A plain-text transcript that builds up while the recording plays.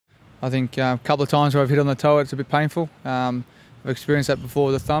I think a couple of times where I've hit on the toe, it's a bit painful. I've experienced that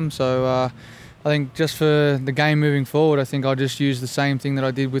before with the thumb, so I think just for the game moving forward, I think I'll just use the same thing that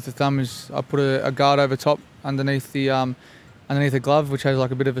I did with the thumb. Is I put a guard over top underneath the glove, which has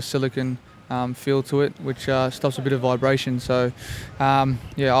like a bit of a silicone feel to it, which stops a bit of vibration. So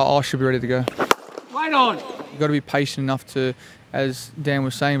yeah, I should be ready to go. Right on. You've got to be patient enough to, as Dan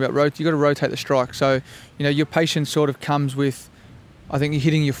was saying about you've got to rotate the strike. So your patience sort of comes with, I think, you're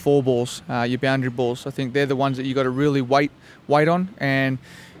hitting your 4 balls, your boundary balls. I think they're the ones that you've got to really wait on, and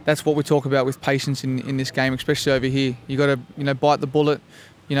that's what we talk about with patience in this game, especially over here. You've got to bite the bullet.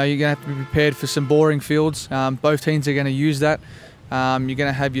 You're going to have to be prepared for some boring fields. Both teams are going to use that. You're going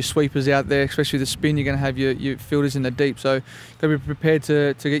to have your sweepers out there, especially the spin. You're going to have your fielders in the deep. So you've got to be prepared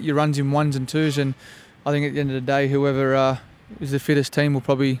to get your runs in 1s and 2s. And I think at the end of the day, whoever is the fittest team will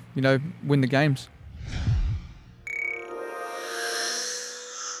probably win the games.